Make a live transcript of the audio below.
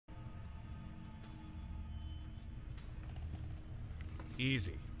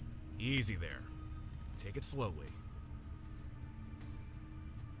Easy. Easy there. Take it slowly.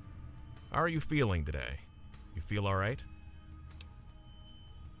 How are you feeling today? You feel all right?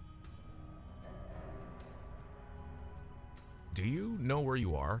 Do you know where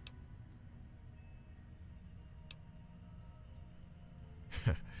you are?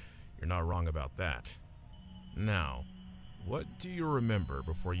 You're not wrong about that. Now, what do you remember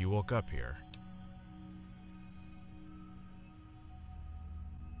before you woke up here?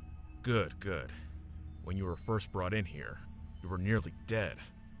 Good, good. When you were first brought in here, you were nearly dead.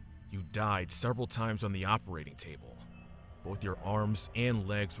 You died several times on the operating table. Both your arms and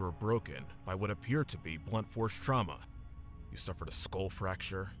legs were broken by what appeared to be blunt force trauma. You suffered a skull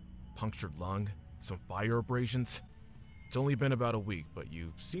fracture, punctured lung, some fire abrasions. It's only been about a week, but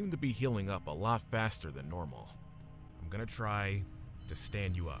you seem to be healing up a lot faster than normal. I'm gonna try to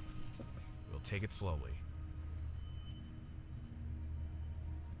stand you up. We'll take it slowly.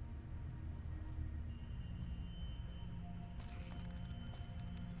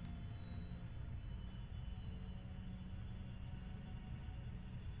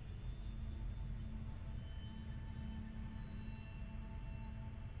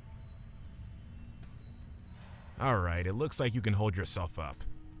 Alright, it looks like you can hold yourself up.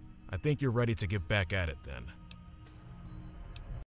 I think you're ready to get back at it then.